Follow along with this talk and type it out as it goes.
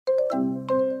Hello,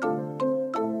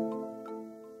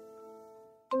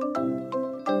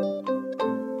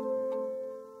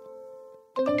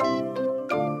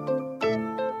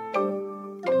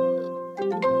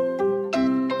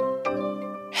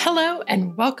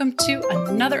 and welcome to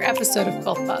another episode of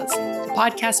Quilt Buzz, the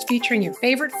podcast featuring your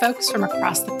favorite folks from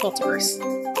across the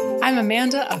Quiltiverse. I'm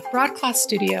Amanda of Broadcloth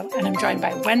Studio, and I'm joined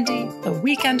by Wendy, the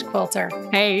weekend quilter.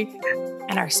 Hey.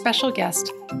 And our special guest,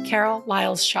 Carol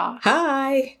Lyles-Shaw.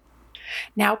 Hi.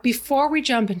 Now, before we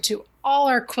jump into all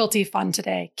our quilty fun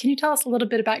today, can you tell us a little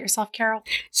bit about yourself, Carol?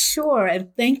 Sure.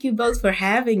 And thank you both for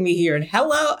having me here. And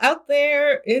hello out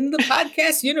there in the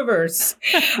podcast universe.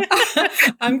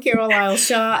 I'm Carol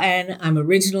Lyles-Shaw, and I'm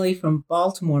originally from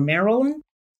Baltimore, Maryland.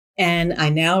 And I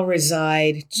now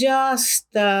reside just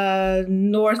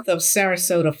north of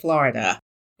Sarasota, Florida,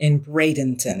 in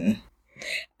Bradenton.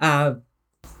 And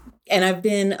I've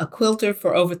been a quilter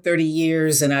for over 30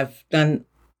 years, and I've done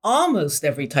almost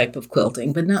every type of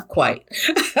quilting, but not quite.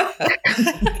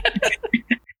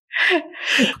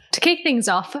 To kick things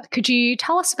off, could you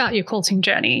tell us about your quilting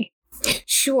journey?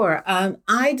 Sure.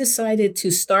 I decided to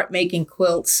start making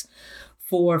quilts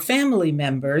for family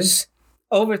members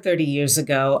over 30 years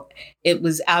ago. It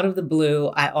was out of the blue.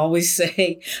 I always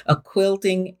say a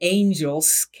quilting angel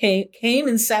came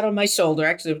and sat on my shoulder,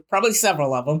 actually probably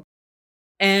several of them,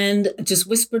 and just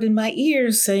whispered in my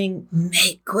ears saying,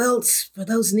 make quilts for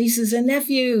those nieces and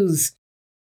nephews.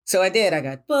 So I did. I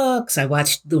got books. I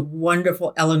watched the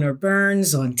wonderful Eleanor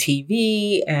Burns on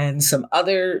TV and some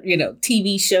other,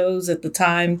 TV shows at the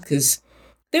time because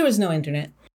there was no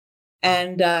internet.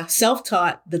 And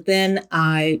self-taught, but then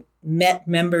I met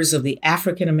members of the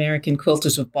African American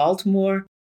Quilters of Baltimore.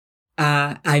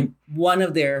 One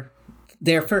of their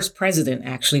first president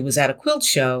actually was at a quilt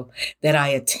show that I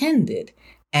attended.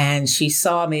 And she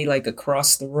saw me like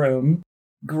across the room,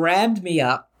 grabbed me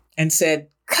up and said,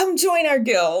 come join our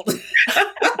guild. And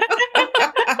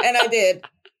I did.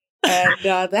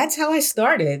 And that's how I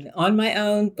started, on my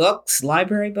own, books,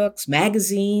 library books,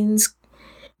 magazines,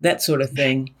 that sort of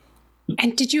thing.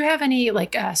 And did you have any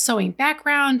sewing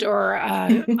background or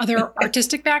other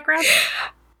artistic background?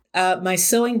 My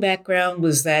sewing background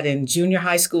was that in junior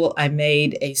high school, I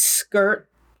made a skirt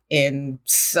in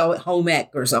home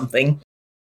ec or something.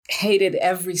 Hated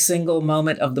every single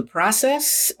moment of the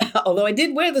process, although I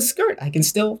did wear the skirt. I can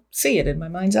still see it in my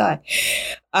mind's eye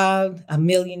a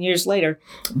million years later.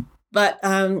 But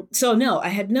so no, I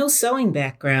had no sewing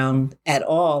background at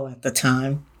all at the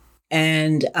time,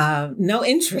 and no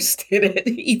interest in it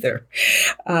either.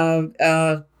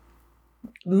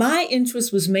 My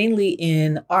interest was mainly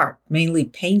in art, mainly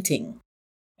painting.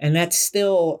 And that's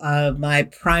still my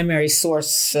primary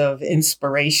source of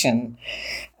inspiration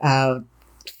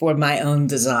for my own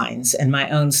designs and my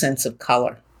own sense of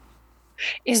color.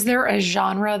 Is there a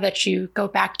genre that you go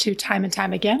back to time and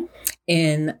time again?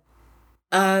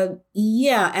 Abstract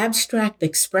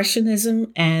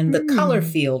expressionism and the color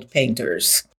field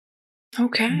painters.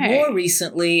 Okay. More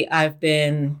recently, I've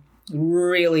been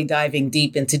really diving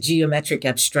deep into geometric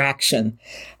abstraction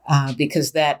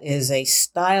because that is a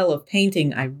style of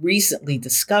painting I recently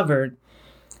discovered.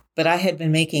 But I had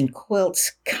been making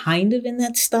quilts kind of in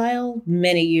that style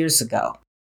many years ago.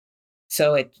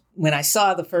 So when I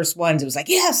saw the first ones, it was like,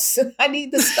 yes, I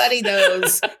need to study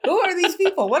those. Who are these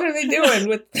people? What are they doing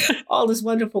with all this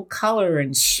wonderful color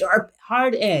and sharp,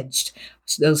 hard-edged,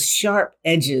 those sharp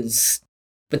edges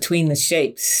between the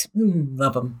shapes?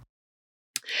 Love them.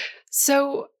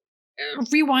 So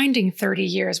rewinding 30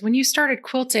 years, when you started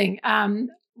quilting,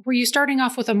 were you starting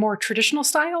off with a more traditional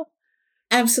style?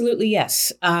 Absolutely,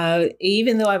 yes.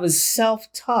 Even though I was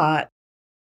self-taught,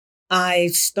 I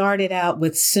started out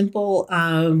with simple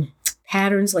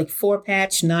patterns like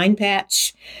 4-patch,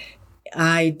 9-patch.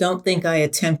 I don't think I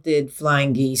attempted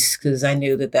flying geese because I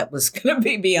knew that was going to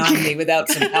be beyond me without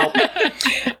some help.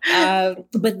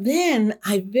 But then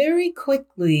I very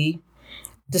quickly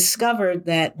discovered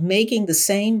that making the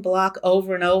same block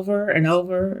over and over and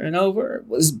over and over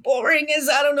was boring as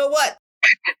I don't know what.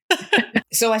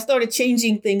 So I started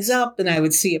changing things up, and I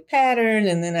would see a pattern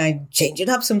and then I'd change it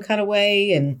up some kind of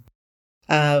way. And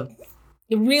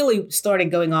it really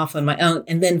started going off on my own.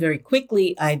 And then very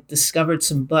quickly, I discovered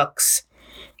some books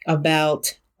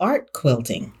about art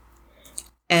quilting.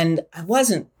 And I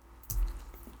wasn't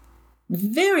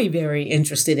very, very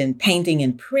interested in painting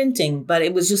and printing, but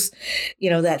it was just,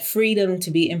 that freedom to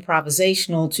be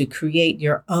improvisational, to create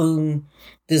your own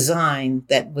design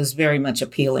that was very much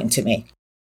appealing to me.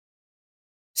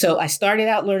 So I started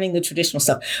out learning the traditional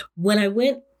stuff. When I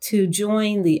went to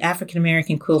join the African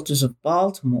American Quilters of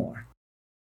Baltimore,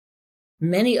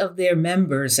 many of their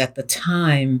members at the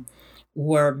time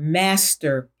were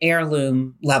master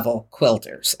heirloom level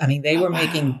quilters. I mean, they were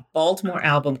making Baltimore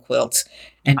album quilts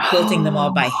and quilting them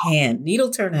all by hand, needle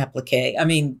turn applique. I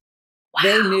mean,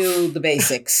 they knew the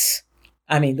basics.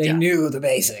 They knew the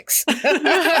basics.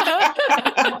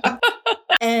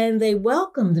 And they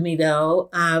welcomed me, though,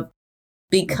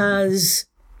 because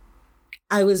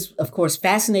I was, of course,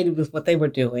 fascinated with what they were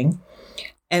doing.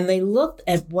 And they looked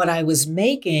at what I was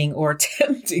making or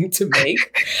attempting to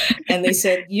make, and they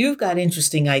said, "You've got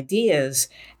interesting ideas,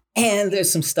 and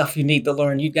there's some stuff you need to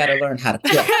learn. You've got to learn how to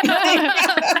quilt."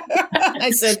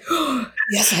 I said,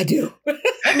 "Yes, I do."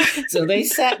 So they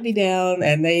sat me down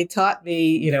and they taught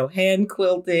me, hand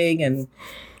quilting and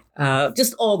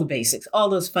just all the basics, all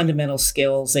those fundamental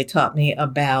skills. They taught me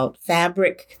about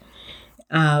fabric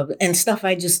and stuff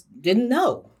I just didn't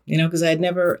know. Because I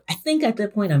think at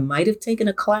that point I might have taken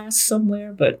a class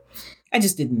somewhere, but I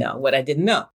just didn't know what I didn't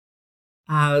know.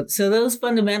 So those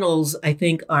fundamentals, I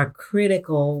think, are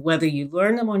critical, whether you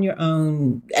learn them on your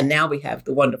own. And now we have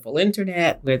the wonderful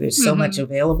internet where there's so much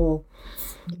available.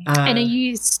 And are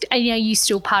you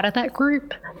still part of that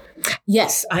group?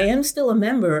 Yes, I am still a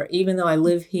member, even though I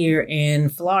live here in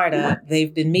Florida.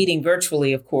 They've been meeting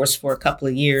virtually, of course, for a couple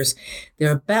of years.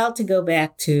 They're about to go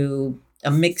back to a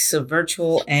mix of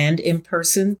virtual and in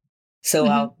person. So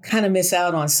I'll kind of miss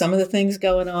out on some of the things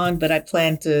going on, but I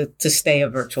plan to stay a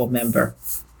virtual member.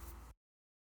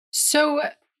 So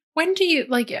when do you,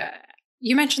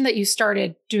 you mentioned that you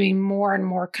started doing more and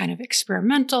more kind of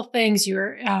experimental things. You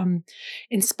were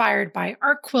inspired by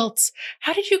art quilts.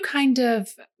 How did you kind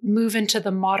of move into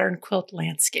the modern quilt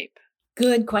landscape?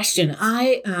 Good question.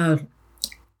 I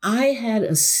had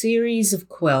a series of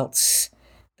quilts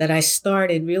that I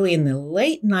started really in the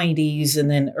late 90s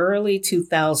and then early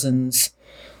 2000s,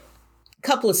 a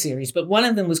couple of series, but one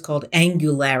of them was called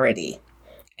Angularity.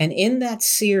 And in that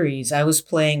series, I was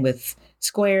playing with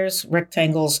squares,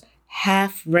 rectangles,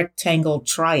 half rectangle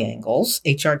triangles,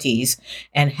 HRTs,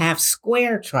 and half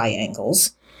square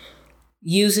triangles,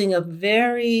 using a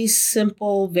very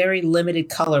simple, very limited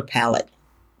color palette,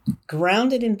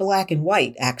 grounded in black and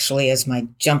white, actually, as my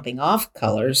jumping off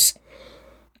colors.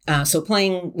 So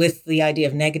playing with the idea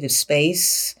of negative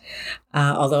space,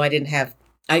 although I didn't have,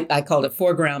 I called it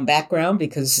foreground, background,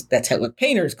 because that's what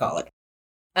painters call it.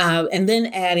 And then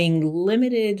adding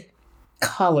limited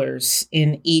colors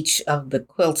in each of the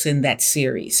quilts in that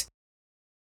series.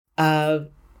 So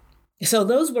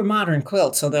those were modern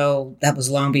quilts, although that was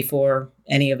long before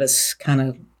any of us kind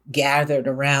of gathered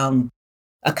around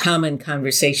a common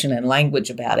conversation and language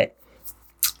about it.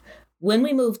 When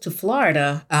we moved to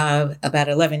Florida about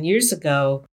 11 years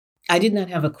ago, I did not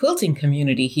have a quilting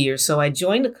community here, so I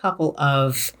joined a couple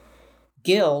of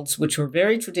guilds, which were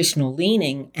very traditional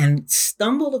leaning, and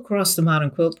stumbled across the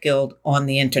Modern Quilt Guild on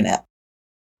the internet.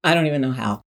 I don't even know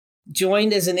how.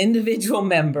 Joined as an individual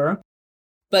member,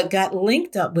 but got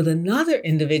linked up with another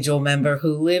individual member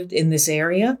who lived in this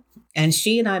area, and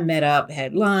she and I met up,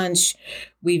 had lunch.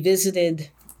 We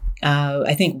visited,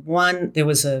 I think there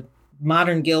was a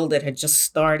Modern Guild that had just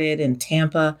started in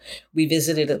Tampa. We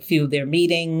visited a few of their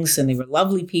meetings and they were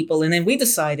lovely people. And then we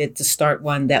decided to start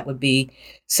one that would be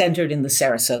centered in the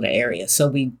Sarasota area. So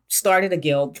we started a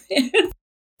guild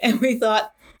and we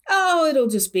thought, it'll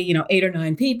just be, 8 or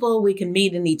 9 people. We can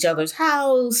meet in each other's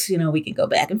house. We can go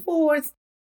back and forth.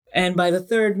 And by the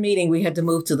third meeting, we had to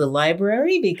move to the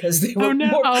library because there were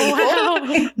more people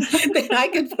than I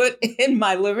could put in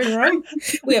my living room.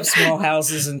 We have small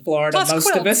houses in Florida, Plus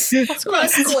most quilts. of us.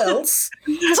 Plus quilts.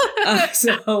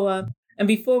 And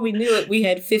before we knew it, we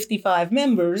had 55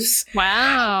 members.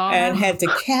 Wow. And had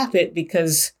to cap it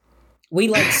because we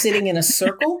like sitting in a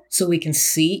circle so we can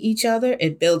see each other.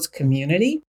 It builds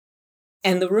community.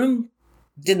 And the room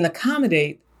didn't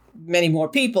accommodate many more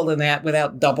people than that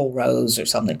without double rows or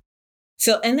something.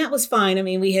 So, and that was fine. I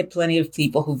mean, we had plenty of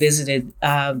people who visited.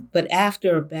 But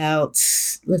after about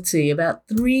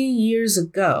 3 years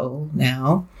ago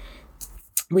now,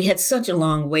 we had such a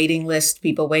long waiting list,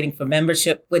 people waiting for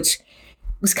membership, which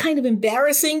was kind of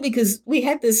embarrassing because we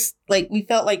had this, we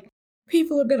felt like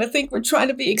people are going to think we're trying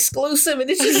to be exclusive. And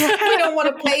it's just, we don't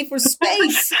want to pay for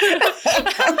space.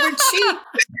 We're cheap.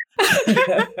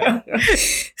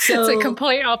 So it's a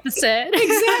complete opposite.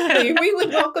 Exactly. We would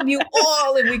welcome you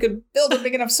all if we could build a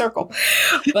big enough circle.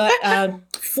 But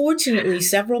fortunately,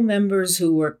 several members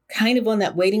who were kind of on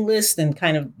that waiting list and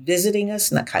kind of visiting us,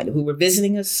 who were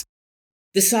visiting us,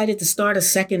 decided to start a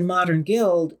second Modern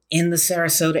Guild in the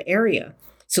Sarasota area.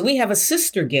 So we have a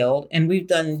sister guild and we've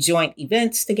done joint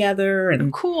events together.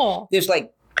 And cool. There's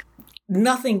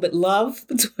nothing but love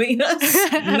between us.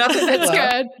 Nothing but That's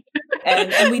love. good.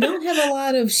 And we don't have a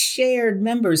lot of shared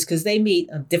members because they meet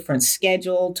a different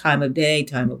schedule, time of day,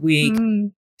 time of week.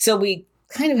 So we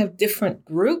kind of have different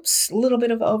groups, a little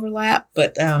bit of overlap,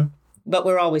 but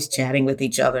we're always chatting with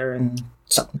each other and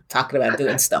talking about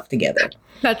doing stuff together.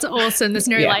 That's awesome. There's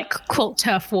no like quilt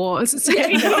turf wars. No,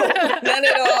 none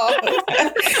at all.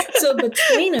 So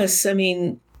between us, I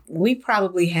mean, we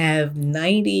probably have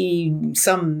 90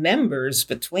 some members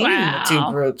between the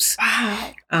two groups.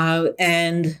 Wow.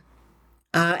 And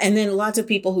then lots of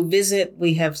people who visit.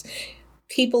 We have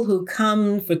people who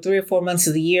come for 3 or 4 months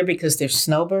of the year because they're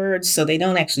snowbirds. So they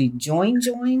don't actually join,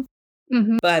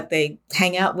 but they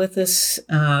hang out with us.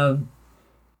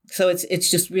 So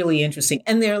it's just really interesting.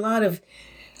 And there are a lot of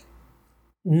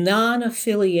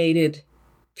non-affiliated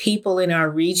people in our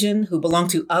region who belong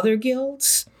to other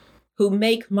guilds who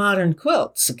make modern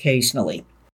quilts occasionally.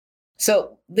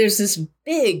 So there's this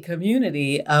big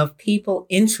community of people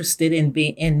interested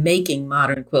in making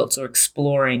modern quilts or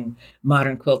exploring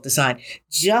modern quilt design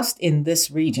just in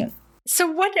this region. So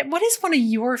what is one of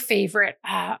your favorite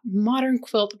modern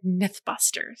quilt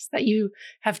mythbusters that you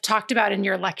have talked about in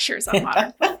your lectures on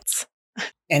modern quilts?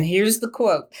 And here's the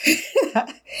quote.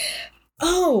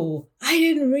 Oh, I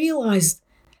didn't realize.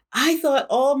 I thought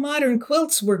all modern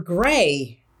quilts were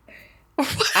gray.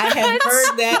 What? I have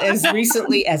heard that as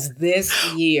recently as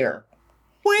this year.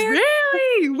 Where?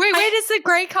 Really? Wait, where does the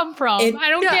gray come from? I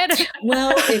don't get it.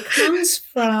 Well, it comes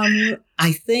from,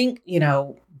 I think,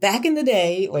 back in the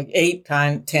day, like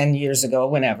 10 years ago,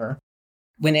 whenever,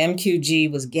 when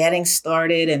MQG was getting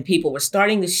started and people were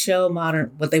starting to show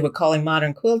what they were calling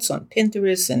modern quilts on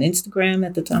Pinterest and Instagram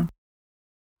at the time,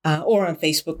 or on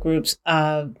Facebook groups.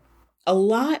 A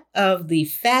lot of the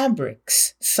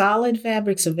fabrics, solid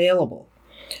fabrics available,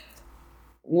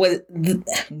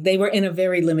 they were in a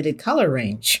very limited color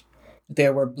range.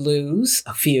 There were blues,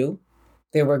 a few.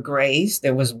 There were grays.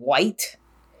 There was white.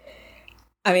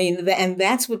 I mean, and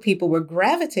that's what people were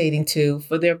gravitating to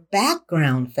for their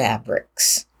background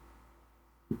fabrics.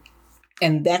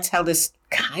 And that's how this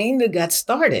kind of got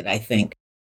started, I think.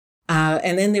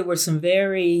 And then there were some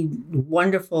very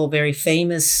wonderful, very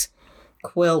famous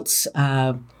quilts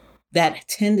that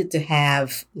tended to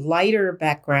have lighter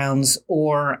backgrounds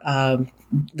or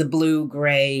the blue,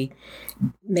 gray,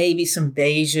 maybe some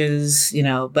beiges,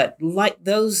 but like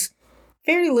those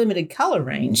very limited color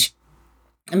range.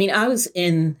 I mean,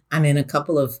 I'm in a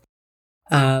couple of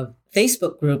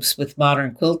Facebook groups with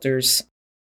modern quilters,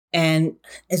 and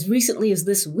as recently as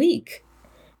this week,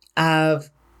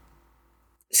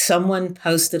 someone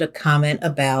posted a comment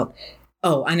about,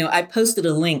 I know, I posted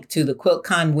a link to the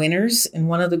QuiltCon winners in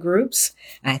one of the groups.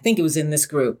 And I think it was in this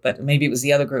group, but maybe it was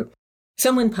the other group.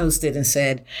 Someone posted and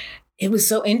said, it was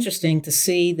so interesting to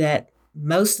see that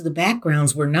most of the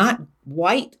backgrounds were not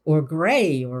white or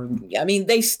gray,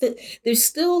 there's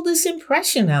still this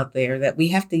impression out there that we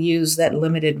have to use that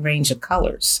limited range of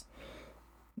colors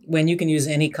when you can use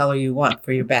any color you want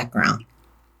for your background.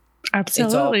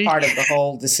 Absolutely. It's all part of the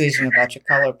whole decision about your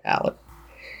color palette.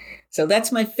 So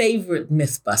that's my favorite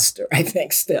mythbuster, I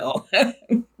think, still.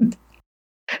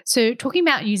 So talking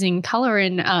about using color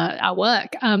in our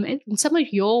work, in some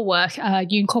of your work,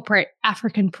 you incorporate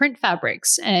African print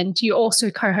fabrics, and you also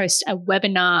co-host a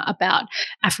webinar about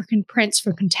African prints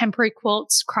for contemporary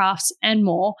quilts, crafts, and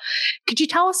more. Could you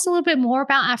tell us a little bit more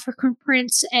about African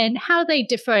prints and how they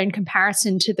differ in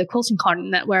comparison to the quilting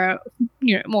cotton that we're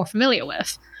more familiar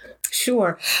with?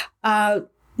 Sure.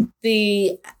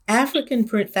 The African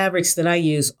print fabrics that I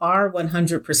use are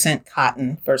 100%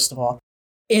 cotton, first of all.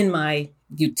 In my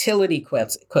utility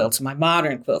quilts, my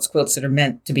modern quilts that are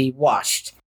meant to be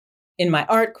washed. In my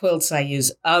art quilts, I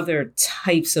use other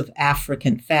types of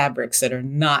African fabrics that are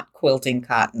not quilting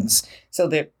cottons. So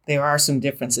there are some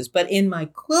differences. But in my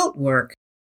quilt work,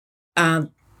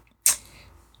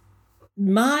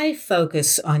 my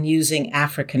focus on using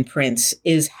African prints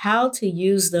is how to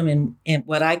use them in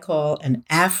what I call an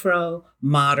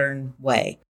Afro-modern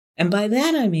way. And by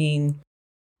that, I mean,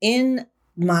 in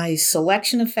my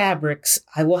selection of fabrics,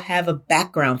 I will have a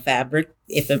background fabric,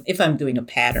 if I'm doing a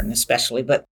pattern especially,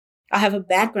 but I have a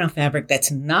background fabric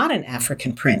that's not an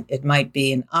African print. It might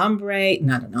be an ombre,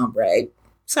 not an ombre.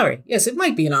 Sorry, yes, it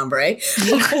might be an ombre,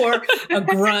 or a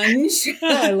grunge.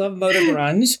 I love mode of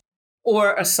grunge.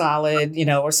 Or a solid,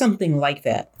 or something like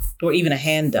that, or even a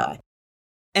hand dye.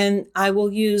 And I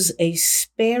will use a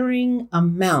sparing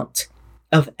amount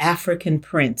of African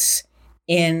prints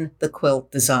in the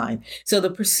quilt design. So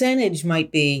the percentage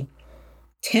might be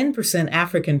 10%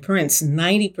 African prints,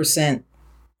 90%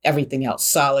 everything else,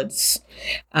 solids,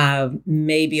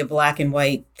 maybe a black and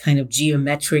white kind of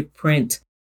geometric print,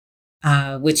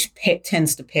 which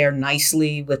tends to pair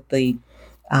nicely with the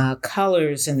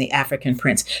colors in the African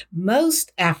prints.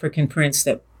 Most African prints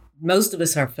that most of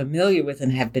us are familiar with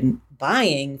and have been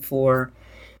buying for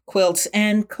quilts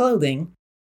and clothing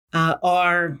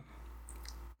are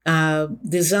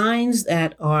designs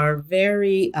that are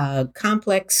very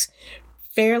complex,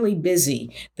 fairly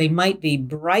busy. They might be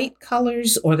bright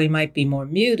colors or they might be more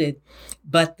muted,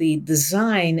 but the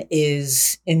design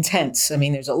is intense. I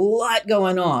mean, there's a lot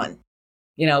going on,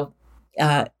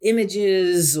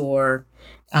 images or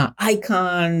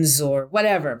icons or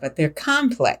whatever, but they're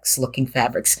complex looking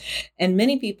fabrics. And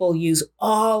many people use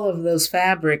all of those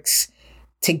fabrics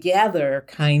together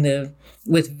kind of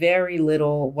with very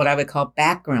little what I would call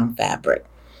background fabric.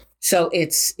 So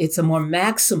it's a more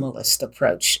maximalist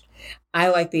approach. I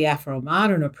like the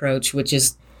Afro-modern approach, which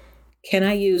is, can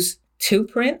I use 2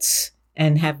 prints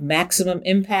and have maximum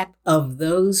impact of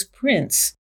those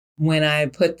prints when I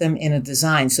put them in a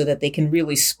design so that they can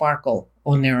really sparkle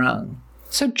on their own?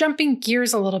 So jumping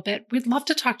gears a little bit, we'd love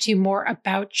to talk to you more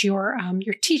about your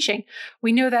teaching.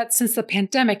 We know that since the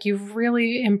pandemic, you've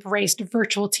really embraced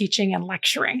virtual teaching and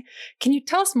lecturing. Can you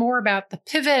tell us more about the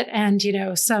pivot and,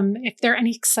 if there are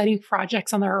any exciting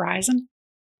projects on the horizon?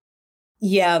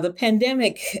 Yeah, the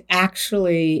pandemic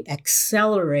actually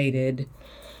accelerated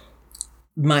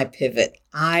my pivot.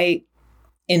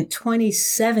 In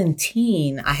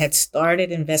 2017, I had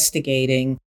started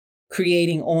investigating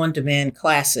creating on-demand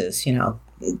classes,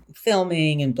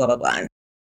 filming and blah, blah, blah.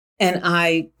 And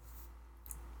I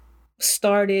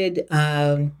started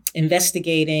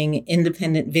investigating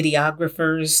independent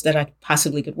videographers that I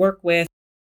possibly could work with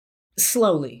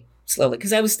slowly,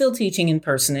 because I was still teaching in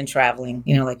person and traveling,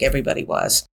 like everybody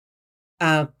was.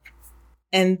 And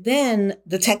then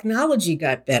the technology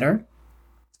got better.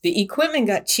 The equipment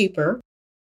got cheaper.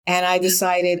 And I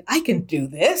decided I can do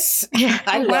this.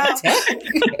 I love tech.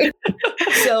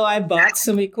 So I bought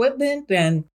some equipment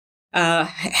and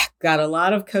got a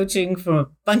lot of coaching from a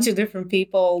bunch of different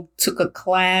people, took a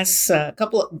class,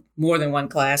 more than one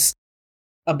class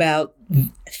about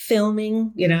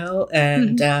filming,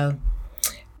 and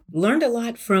learned a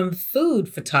lot from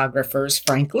food photographers,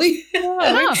 frankly.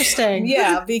 Oh, interesting.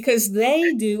 Yeah, because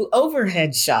they do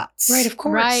overhead shots. Right, of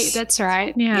course. Right, that's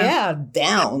right. Yeah. Yeah,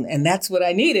 down. And that's what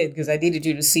I needed because I needed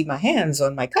you to see my hands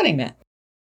on my cutting mat.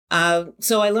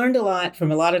 So I learned a lot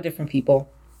from a lot of different people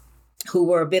who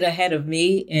were a bit ahead of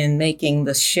me in making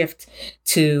the shift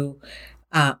to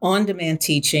on-demand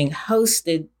teaching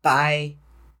hosted by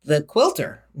the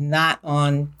quilter, not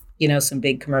on, some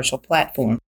big commercial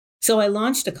platform. So I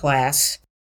launched a class,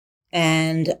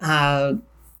 and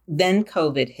then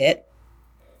COVID hit,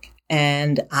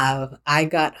 and I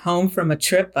got home from a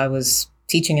trip. I was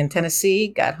teaching in Tennessee,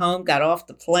 got home, got off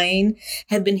the plane,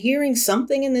 had been hearing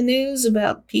something in the news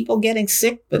about people getting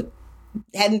sick, but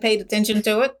hadn't paid attention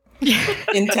to it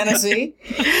in Tennessee.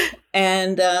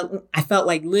 And I felt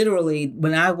like literally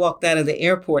when I walked out of the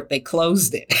airport, they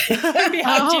closed it. My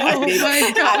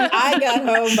God. I got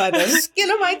home by the skin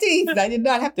of my teeth. I did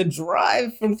not have to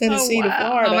drive from Tennessee to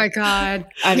Florida. Oh, my God.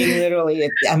 Literally,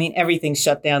 everything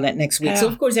shut down that next week. Yeah. So,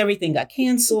 of course, everything got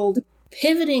canceled.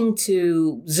 Pivoting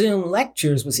to Zoom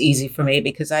lectures was easy for me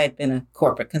because I had been a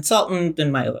corporate consultant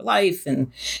in my other life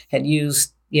and had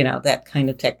used, that kind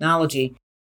of technology.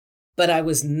 But I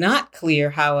was not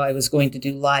clear how I was going to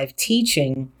do live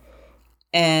teaching.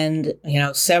 And,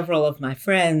 several of my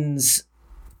friends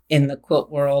in the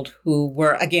quilt world who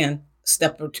were, again, a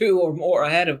step or two or more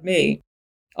ahead of me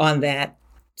on that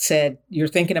said, you're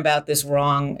thinking about this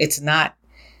wrong. It's not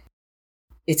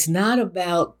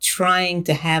about trying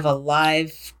to have a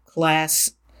live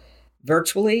class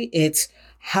virtually. It's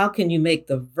how can you make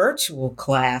the virtual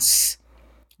class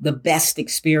the best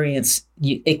experience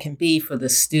it can be for the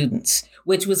students,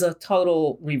 which was a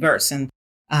total reverse. And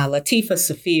Latifa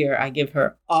Safir, I give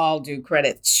her all due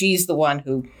credit. She's the one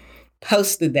who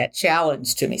posted that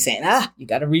challenge to me saying, you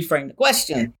got to reframe the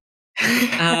question.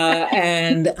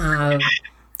 And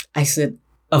I said,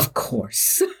 of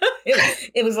course.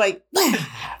 It was like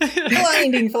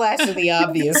blinding flash of the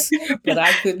obvious, but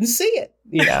I couldn't see it,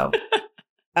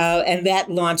 and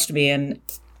that launched me. And,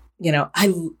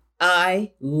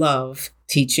 I love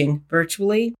teaching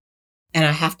virtually. And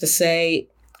I have to say,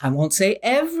 I won't say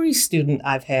every student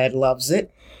I've had loves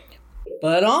it,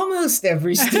 but almost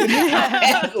every student I've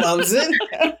had loves it.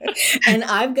 And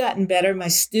I've gotten better. My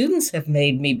students have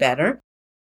made me better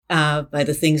by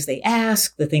the things they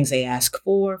ask, the things they ask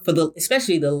for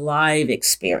especially the live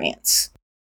experience.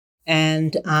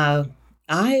 And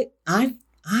I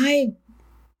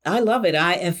I love it.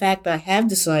 In fact, I have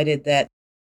decided that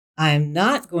I'm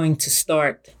not going to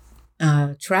start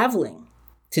traveling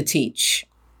to teach.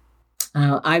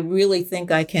 I really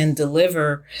think I can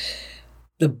deliver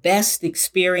the best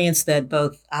experience that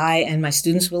both I and my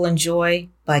students will enjoy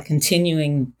by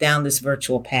continuing down this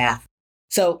virtual path.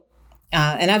 So,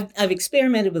 and I've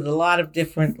experimented with a lot of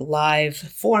different live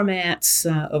formats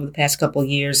over the past couple of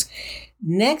years.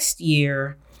 Next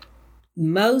year,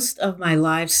 most of my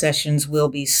live sessions will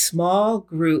be small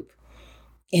group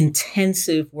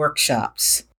intensive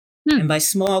workshops. And by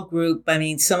small group, I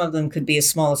mean, some of them could be as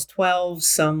small as 12.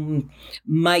 Some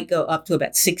might go up to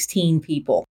about 16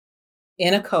 people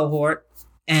in a cohort.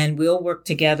 And we'll work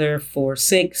together for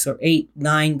 6 or 8,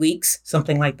 9 weeks,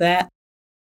 something like that.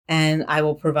 And I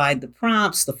will provide the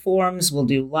prompts, the forums. We'll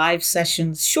do live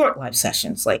sessions, short live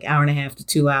sessions, like 1.5 to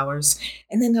 2 hours.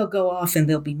 And then they'll go off and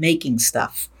they'll be making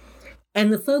stuff.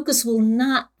 And the focus will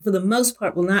not, for the most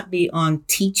part, will not be on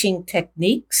teaching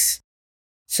techniques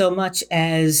so much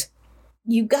as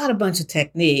you got a bunch of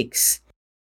techniques.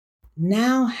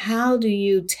 Now, how do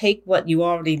you take what you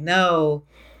already know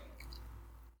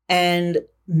and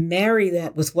marry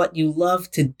that with what you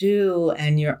love to do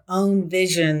and your own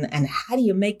vision? And how do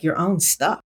you make your own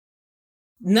stuff?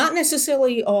 Not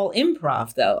necessarily all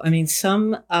improv, though. I mean,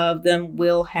 some of them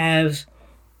will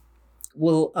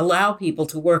allow people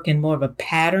to work in more of a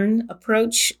pattern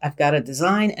approach. I've got a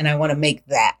design and I want to make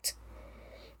that.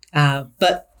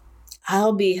 But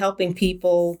I'll be helping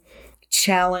people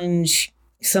challenge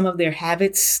some of their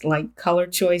habits, like color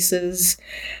choices,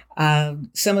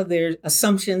 some of their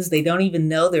assumptions they don't even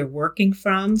know they're working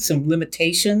from, some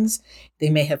limitations they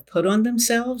may have put on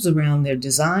themselves around their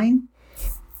design.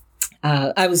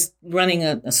 I was running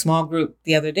a small group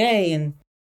the other day, and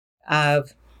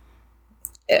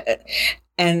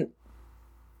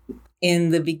in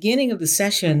the beginning of the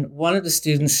session, one of the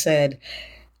students said,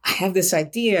 I have this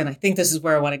idea and I think this is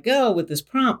where I want to go with this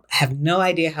prompt. I have no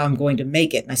idea how I'm going to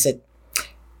make it. And I said,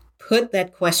 put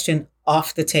that question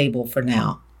off the table for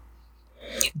now.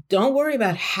 Don't worry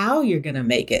about how you're going to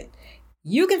make it.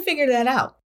 You can figure that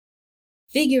out.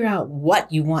 Figure out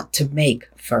what you want to make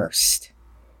first,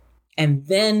 and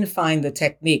then find the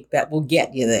technique that will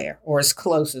get you there or as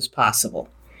close as possible.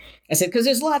 I said, because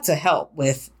there's lots of help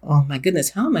with, oh my goodness,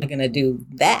 how am I going to do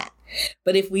that?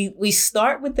 But if we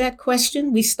start with that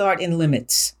question, we start in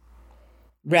limits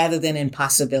rather than in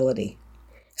possibility.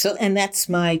 So, and that's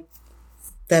what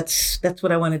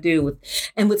I want to do.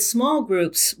 And with small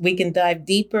groups, we can dive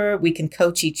deeper, we can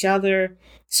coach each other,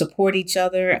 support each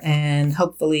other, and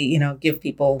hopefully, give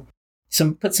people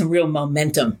put some real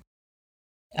momentum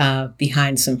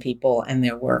behind some people and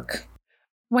their work.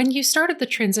 When you started the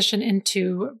transition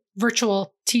into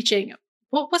virtual teaching,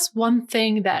 what was one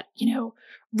thing that,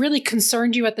 really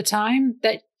concerned you at the time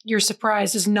that you're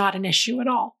surprised is not an issue at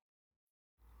all?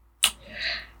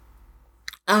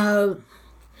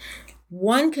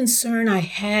 One concern I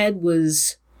had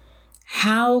was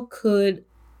how can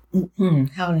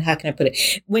I put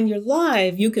it? When you're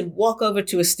live, you can walk over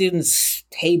to a student's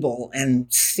table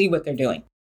and see what they're doing.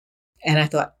 And I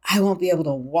thought, I won't be able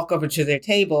to walk over to their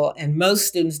table. And most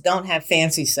students don't have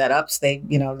fancy setups.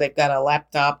 They've got a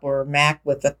laptop or a Mac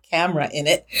with a camera in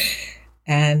it.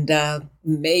 And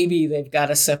maybe they've got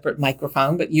a separate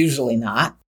microphone, but usually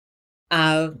not.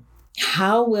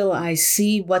 How will I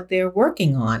see what they're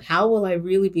working on? How will I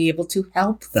really be able to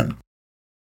help them?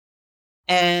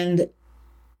 And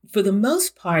for the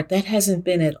most part, that hasn't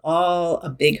been at all a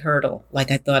big hurdle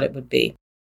like I thought it would be.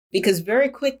 Because very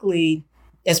quickly,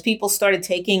 as people started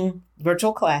taking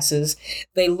virtual classes,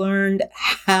 they learned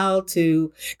how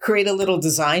to create a little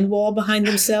design wall behind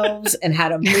themselves and how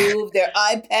to move their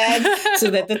iPad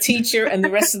so that the teacher and the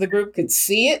rest of the group could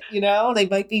see it. They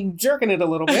might be jerking it a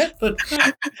little bit, but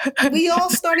we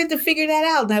all started to figure that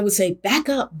out. And I would say, back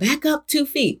up 2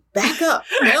 feet, back up.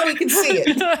 Now we can see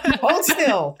it. Hold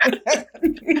still.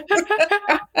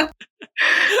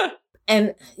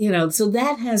 And, so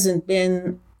that hasn't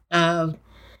been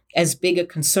as big a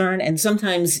concern. And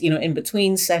sometimes, in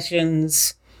between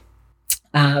sessions,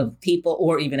 people,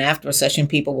 or even after a session,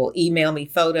 people will email me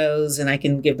photos and I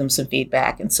can give them some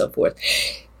feedback and so forth.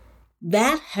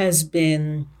 That has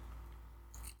been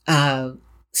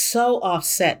so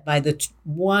offset by the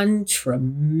one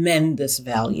tremendous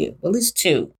value. Well, there's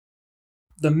two.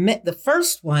 The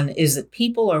first one is that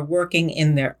people are working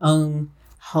in their own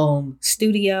home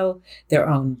studio, their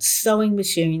own sewing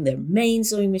machine, their main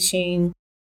sewing machine.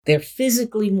 They're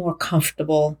physically more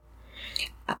comfortable,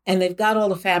 and they've got all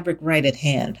the fabric right at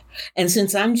hand. And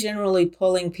since I'm generally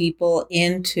pulling people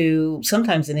into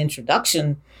sometimes an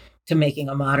introduction to making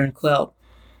a modern quilt,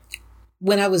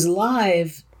 when I was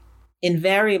live,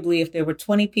 invariably, if there were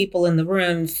 20 people in the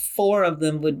room, 4 of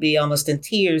them would be almost in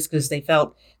tears because they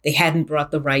felt they hadn't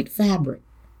brought the right fabric.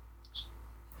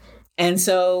 And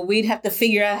so we'd have to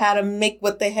figure out how to make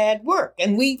what they had work.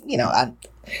 And we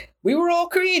were all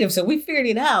creative, so we figured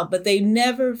it out, but they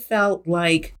never felt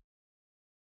like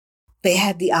they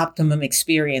had the optimum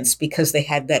experience because they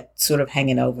had that sort of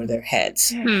hanging over their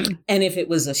heads. And if it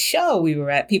was a show we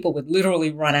were at, people would literally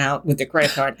run out with their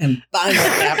credit card and buy the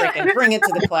fabric and bring it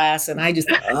to the class. And I just,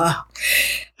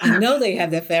 I know they have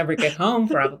that fabric at home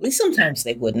probably. Sometimes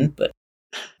they wouldn't, but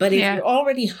if you're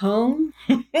already home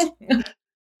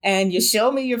and you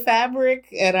show me your fabric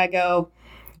and I go,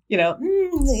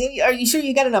 are you sure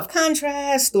you got enough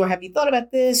contrast, or have you thought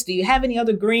about this? Do you have any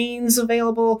other greens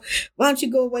available? Why don't you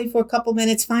go away for a couple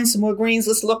minutes, find some more greens?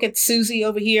 Let's look at Susie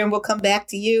over here and we'll come back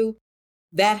to you.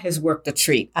 That has worked a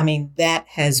treat. I mean, that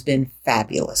has been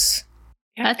fabulous.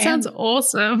 That sounds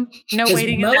awesome. No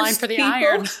waiting in line for the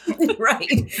iron.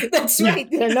 Right. That's right.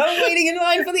 There's no waiting in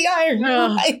line for the iron.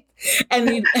 Right.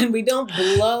 And we don't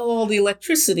blow all the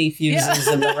electricity fuses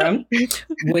in the room,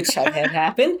 which I've had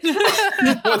happen.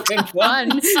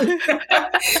 Fun.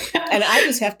 And I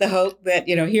just have to hope that,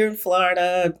 here in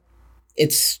Florida,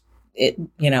 it's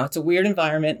a weird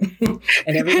environment.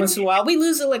 And every once in a while we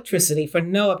lose electricity for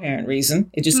no apparent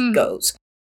reason. It just goes.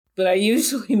 But I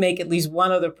usually make at least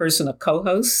one other person a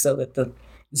co-host so that the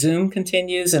Zoom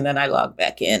continues, and then I log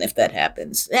back in if that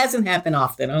happens. It hasn't happened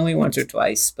often, only once or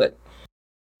twice. But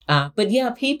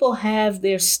yeah, people have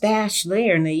their stash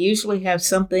there, and they usually have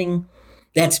something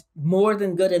that's more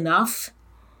than good enough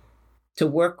to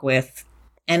work with.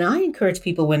 And I encourage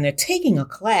people, when they're taking a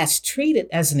class, treat it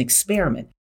as an experiment.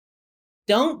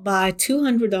 Don't buy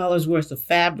 $200 worth of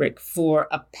fabric for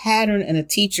a pattern and a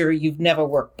teacher you've never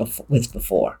worked with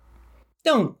before.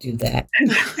 Don't do that.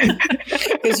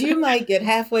 Because you might get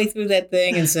halfway through that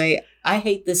thing and say, I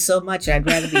hate this so much, I'd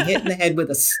rather be hit in the head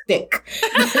with a stick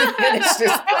than finish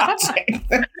this project.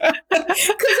 Because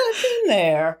I've been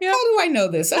there. How do I know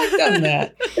this? I've done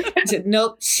that. I said,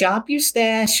 nope, shop your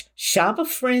stash, shop a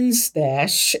friend's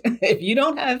stash. If you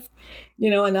don't have,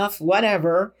 enough,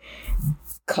 whatever,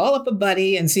 call up a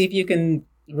buddy and see if you can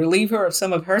relieve her of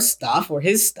some of her stuff or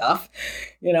his stuff,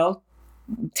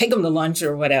 take them to lunch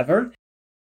or whatever.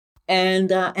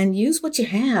 And use what you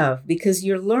have, because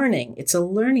you're learning. It's a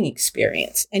learning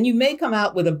experience. And you may come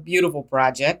out with a beautiful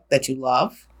project that you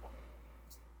love,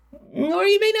 or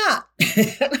you may not.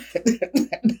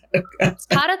 It's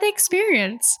part of the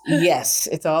experience. Yes,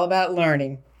 it's all about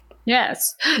learning.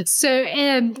 Yes. So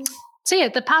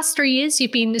the past 3 years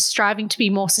you've been striving to be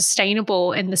more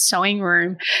sustainable in the sewing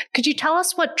room. Could you tell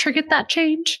us what triggered that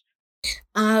change?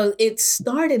 It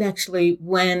started actually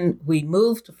when we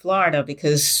moved to Florida,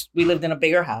 because we lived in a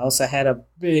bigger house. I had a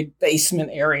big basement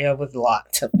area with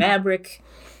lots of fabric.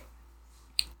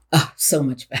 So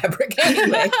much fabric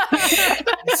anyway.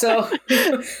 So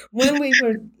when we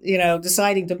were,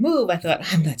 deciding to move, I thought,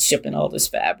 I'm not shipping all this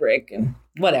fabric and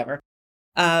whatever.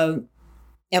 And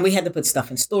we had to put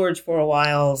stuff in storage for a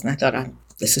while. And I thought,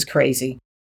 this is crazy.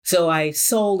 So I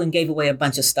sold and gave away a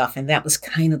bunch of stuff. And that was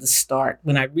kind of the start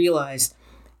when I realized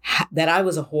that I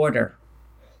was a hoarder.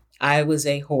 I was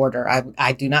a hoarder.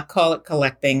 I do not call it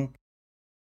collecting.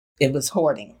 It was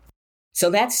hoarding.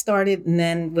 So that started. And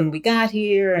then when we got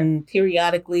here, and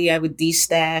periodically I would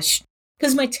destash,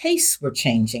 because my tastes were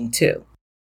changing too.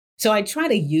 So I'd try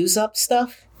to use up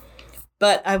stuff,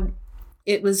 but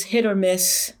it was hit or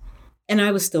miss. And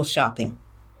I was still shopping.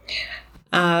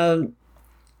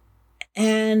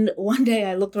 And one day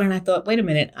I looked around and I thought, wait a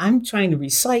minute, I'm trying to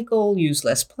recycle, use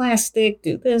less plastic,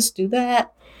 do this, do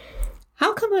that.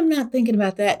 How come I'm not thinking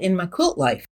about that in my quilt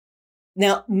life?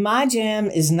 Now, my jam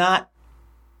is not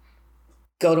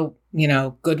go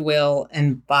to, Goodwill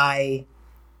and buy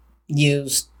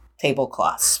used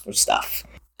tablecloths for stuff.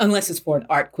 Unless it's for an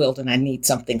art quilt and I need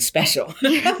something special,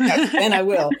 then I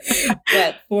will.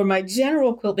 But for my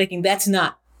general quilt making, that's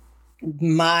not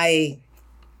my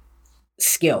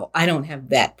skill. I don't have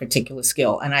that particular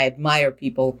skill. And I admire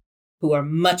people who are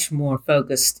much more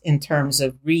focused in terms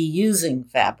of reusing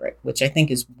fabric, which I think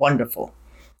is wonderful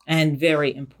and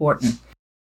very important.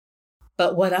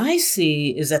 But what I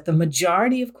see is that the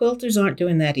majority of quilters aren't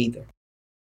doing that either.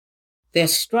 Their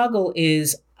struggle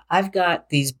is, I've got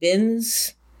these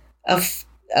bins of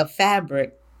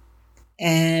fabric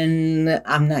and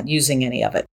I'm not using any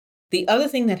of it. The other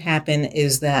thing that happened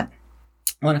is that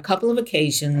on a couple of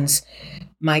occasions,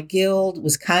 my guild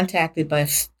was contacted by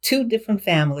 2 different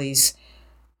families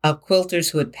of quilters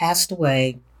who had passed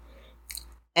away.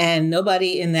 And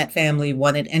nobody in that family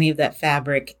wanted any of that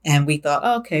fabric. And we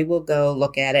thought, okay, we'll go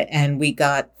look at it. And we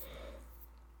got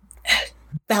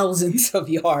thousands of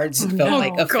yards, it felt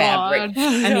like, of fabric.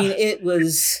 I mean, it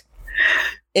was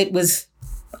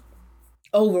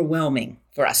overwhelming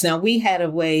for us. Now, we had a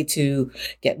way to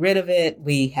get rid of it.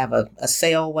 We have a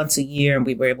sale once a year, and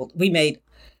we made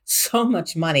so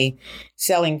much money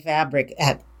selling fabric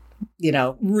at,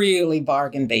 really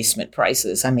bargain basement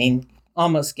prices. I mean,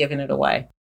 almost giving it away.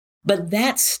 But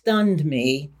that stunned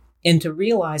me into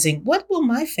realizing, what will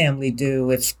my family do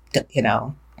if,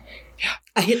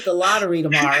 I hit the lottery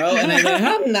tomorrow and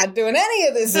I'm not doing any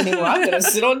of this anymore. I'm going to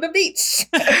sit on the beach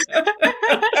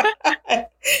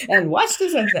and watch the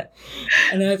sunset.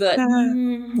 And I thought,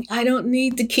 I don't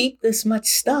need to keep this much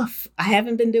stuff. I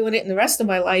haven't been doing it in the rest of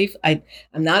my life. I'm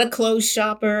not a clothes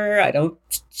shopper. I don't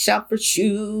shop for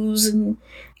shoes, and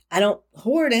I don't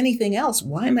hoard anything else.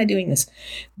 Why am I doing this?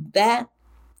 That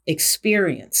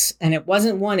experience, and it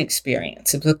wasn't one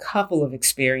experience, it was a couple of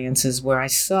experiences where I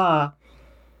saw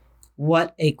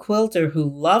what a quilter who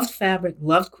loved fabric,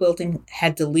 loved quilting,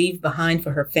 had to leave behind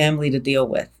for her family to deal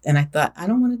with. And I thought, I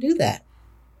don't want to do that.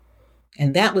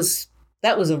 And that was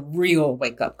a real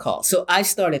wake-up call. So I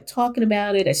started talking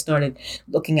about it. I started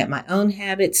looking at my own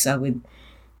habits. I would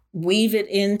weave it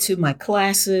into my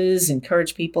classes,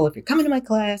 encourage people, if you're coming to my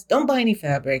class, don't buy any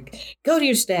fabric. Go to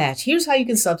your stash. Here's how you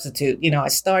can substitute. I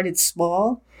started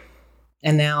small,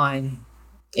 and now I'm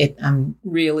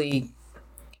really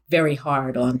very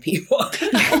hard on people.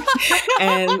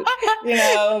 And,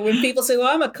 when people say, well,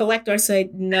 I'm a collector, I say,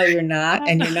 no, you're not.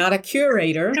 And you're not a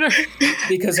curator,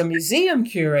 because a museum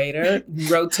curator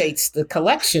rotates the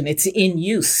collection. It's in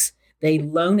use. They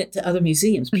loan it to other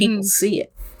museums. People see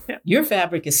it. Yeah. Your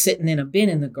fabric is sitting in a bin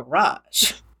in the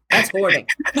garage. That's hoarding.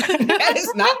 That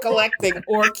is not collecting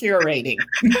or curating.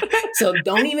 So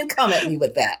don't even come at me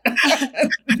with that.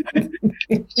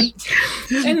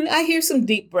 And I hear some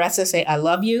deep breaths that say, I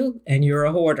love you, and you're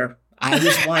a hoarder. I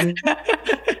was one.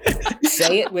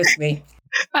 Say it with me.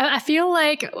 I feel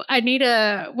like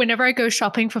whenever I go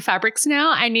shopping for fabrics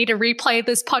now, I need to replay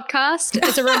this podcast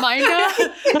as a reminder.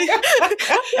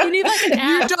 You need like an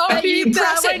app. You don't need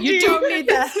that. You don't need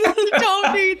that. You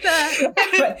don't need that.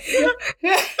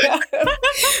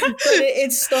 But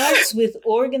it starts with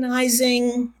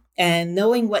organizing and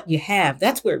knowing what you have.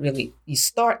 That's where you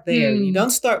start there. You don't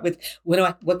start with,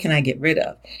 what can I get rid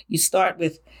of? You start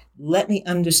with, let me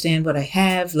understand what I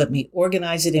have. Let me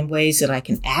organize it in ways that I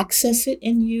can access it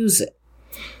and use it.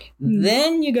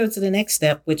 Then you go to the next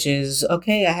step, which is,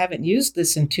 okay, I haven't used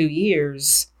this in 2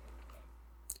 years.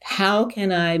 How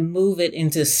can I move it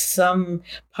into some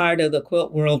part of the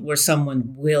quilt world where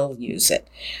someone will use it?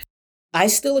 I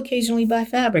still occasionally buy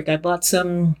fabric. I bought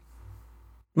some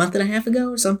month and a half ago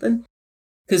or something,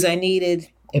 because I needed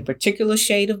a particular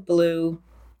shade of blue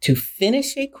to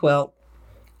finish a quilt.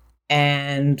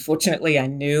 And fortunately, I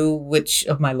knew which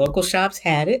of my local shops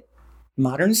had it,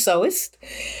 Modern Sewist.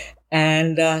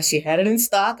 And she had it in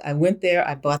stock. I went there,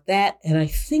 I bought that. And I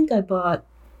think I bought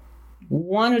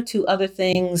 1 or 2 other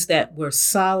things that were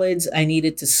solids I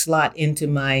needed to slot into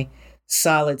my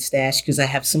solid stash, because I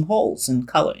have some holes in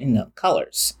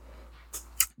colors.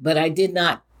 But I did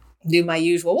not do my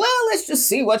usual, well, let's just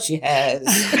see what she has.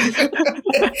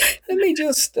 Let me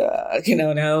just,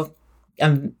 no.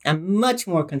 I'm much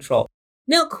more controlled.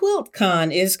 Now,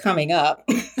 QuiltCon is coming up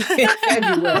in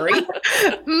February.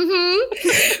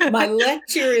 My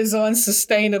lecture is on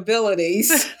sustainability.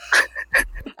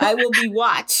 I will be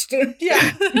watched.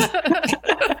 Yeah.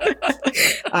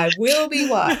 I will be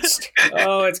watched.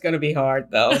 Oh, it's going to be hard,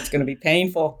 though. It's going to be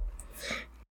painful.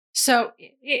 So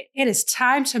it is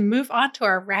time to move on to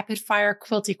our rapid fire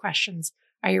quilty questions.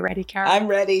 Are you ready, Carol? I'm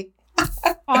ready.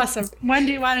 Awesome.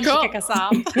 Wendy, why don't you kick us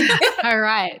off? All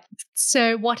right.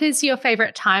 So what is your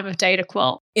favorite time of day to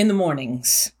quilt? In the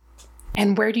mornings.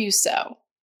 And where do you sew?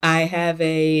 I have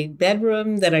a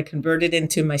bedroom that I converted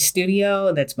into my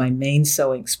studio. That's my main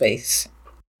sewing space.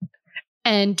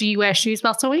 And do you wear shoes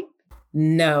while sewing?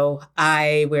 No,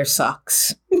 I wear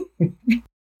socks.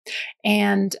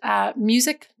 And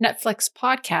music, Netflix,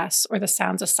 podcasts, or the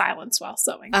sounds of silence while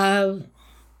sewing?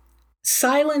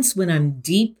 Silence when I'm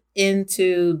deep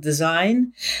into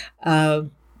design,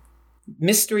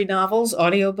 mystery novels,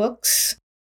 audiobooks,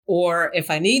 or if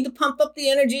I need to pump up the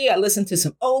energy, I listen to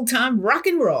some old time rock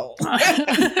and roll. All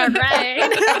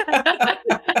right.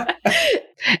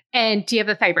 And do you have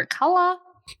a favorite color?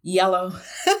 Yellow.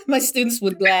 My students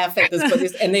would laugh at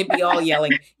this, and they'd be all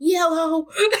yelling, yellow.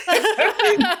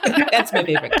 That's my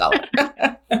favorite color.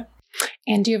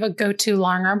 And do you have a go-to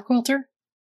long arm quilter?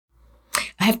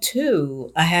 I have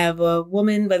two. I have a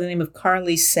woman by the name of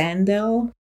Carly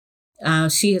Sandell.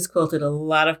 She has quilted a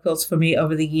lot of quilts for me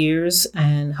over the years,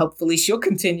 and hopefully she'll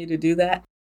continue to do that.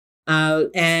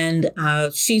 And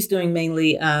she's doing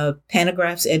mainly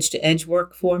pantographs, edge-to-edge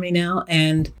work for me now.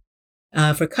 And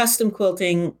for custom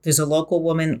quilting, there's a local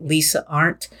woman, Lisa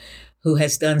Arndt, who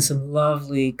has done some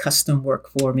lovely custom work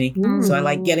for me. So I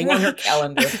like getting on her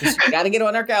calendar. You got to get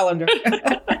on her calendar.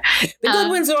 The good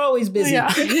ones are always busy.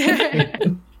 Yeah.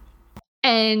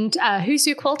 And who's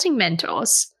your quilting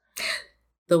mentors?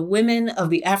 The women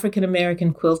of the African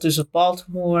American Quilters of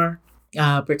Baltimore,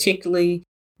 particularly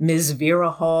Ms. Vera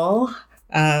Hall,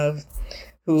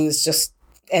 who is just,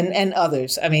 and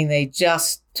others. I mean, they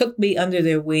just took me under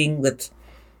their wing with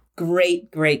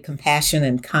great compassion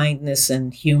and kindness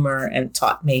and humor, and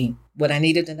taught me what I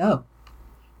needed to know.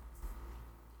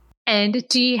 And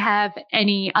do you have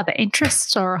any other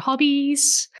interests or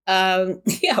hobbies?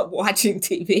 Watching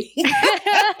TV.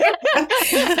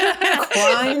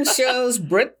 Crime shows,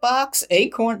 BritBox,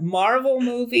 Acorn, Marvel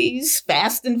movies,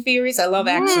 Fast and Furious. I love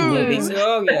action movies.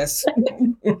 Oh, yes.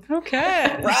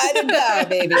 Okay. Ride or die,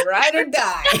 baby. Ride or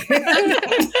die.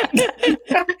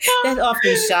 That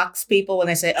often shocks people when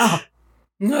I say, oh,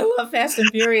 I love Fast and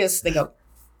Furious. They go,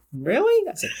 really?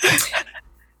 I say,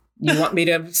 you want me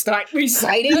to start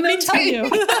reciting? Let me tell you.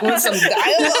 Want some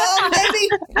dialogue, baby?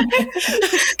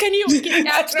 Can you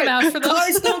ask them out for the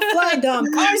Cars don't fly,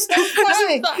 Dom. Cars don't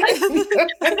fly.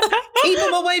 Keep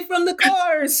them away from the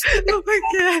cars. Oh my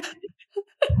God.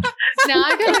 Now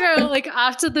I'm going to go, like,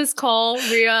 after this call,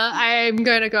 Rhea, I'm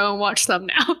going to go and watch them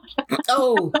now.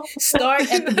 Oh, start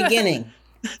at the beginning.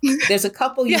 There's a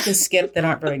couple you can skip that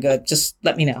aren't very good. Just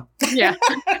let me know. Yeah.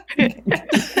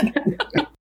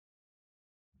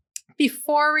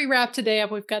 Before we wrap today up,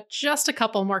 we've got just a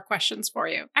couple more questions for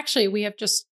you. Actually, we have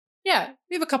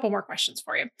a couple more questions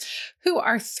for you. Who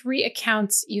are 3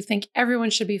 accounts you think everyone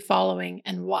should be following,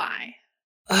 and why?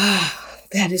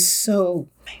 That is so...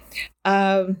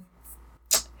 I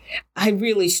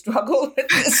really struggle with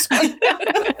this one.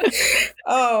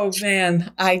 Oh,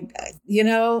 man. I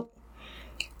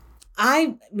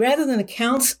rather than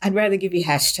accounts, I'd rather give you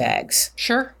hashtags.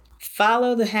 Sure.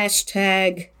 Follow the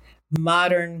hashtag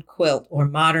modern quilt or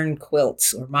modern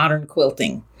quilts or modern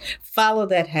quilting. Follow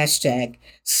that hashtag,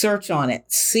 search on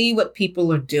it, see what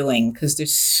people are doing, because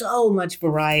there's so much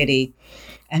variety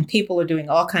and people are doing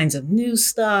all kinds of new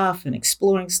stuff and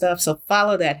exploring stuff. So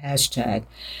follow that hashtag.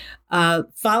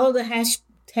 Follow the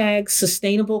hashtag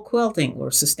sustainable quilting or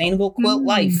sustainable quilt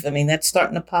life. I mean, that's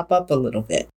starting to pop up a little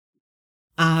bit.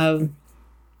 Those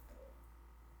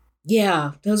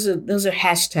are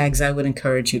hashtags I would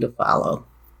encourage you to follow.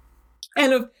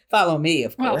 And follow me,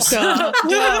 of course. Well,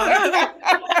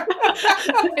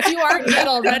 if you aren't yet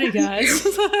already, guys,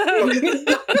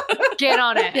 get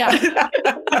on it. Yeah.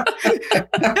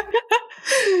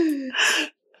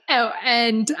 Oh,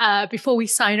 and before we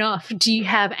sign off, do you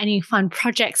have any fun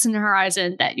projects in the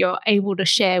horizon that you're able to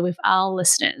share with our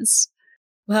listeners?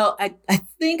 Well, I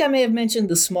think I may have mentioned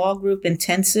the small group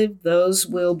intensive. Those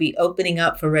will be opening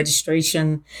up for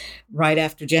registration right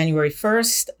after January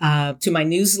 1st to my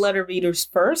newsletter readers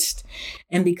first.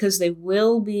 And because they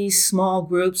will be small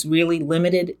groups, really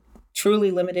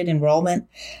truly limited enrollment,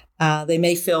 they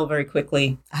may fill very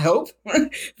quickly, I hope,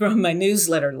 from my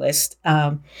newsletter list.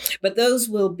 But those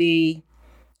will be,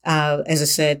 as I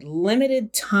said,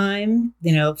 limited time,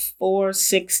 4,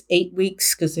 6, 8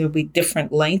 weeks, because there'll be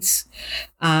different lengths,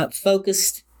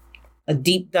 focused a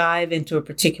deep dive into a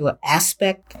particular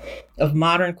aspect of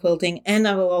modern quilting. And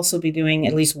I will also be doing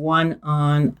at least one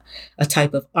on a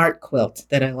type of art quilt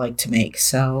that I like to make.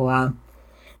 So,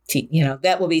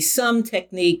 that will be some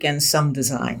technique and some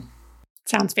design.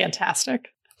 Sounds fantastic.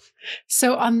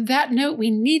 So on that note, we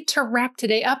need to wrap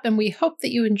today up, and we hope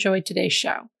that you enjoyed today's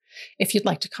show. If you'd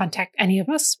like to contact any of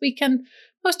us, we can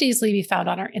most easily be found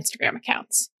on our Instagram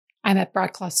accounts. I'm at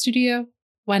Broadcloth Studio.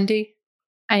 Wendy.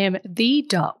 I am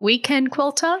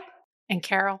the.weekendquilter. And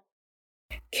Carol.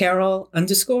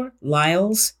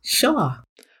 Carol_Lyles Shaw.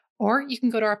 Or you can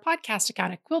go to our podcast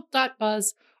account at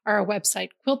quilt.buzz or our website,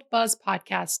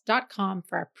 quiltbuzzpodcast.com,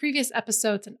 for our previous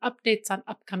episodes and updates on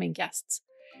upcoming guests.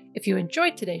 If you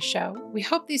enjoyed today's show, we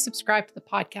hope that you subscribe to the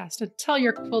podcast and tell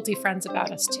your quilty friends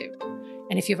about us too.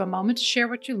 And if you have a moment to share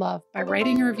what you love by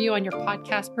writing a review on your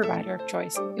podcast provider of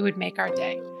choice, it would make our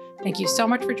day. Thank you so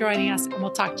much for joining us, and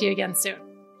we'll talk to you again soon.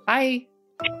 Bye.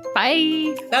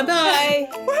 Bye. Bye-bye.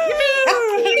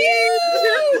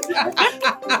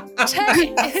 Tech,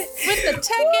 with the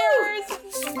tech errors,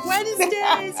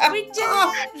 Wednesdays, we did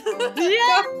it.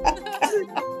 Yeah.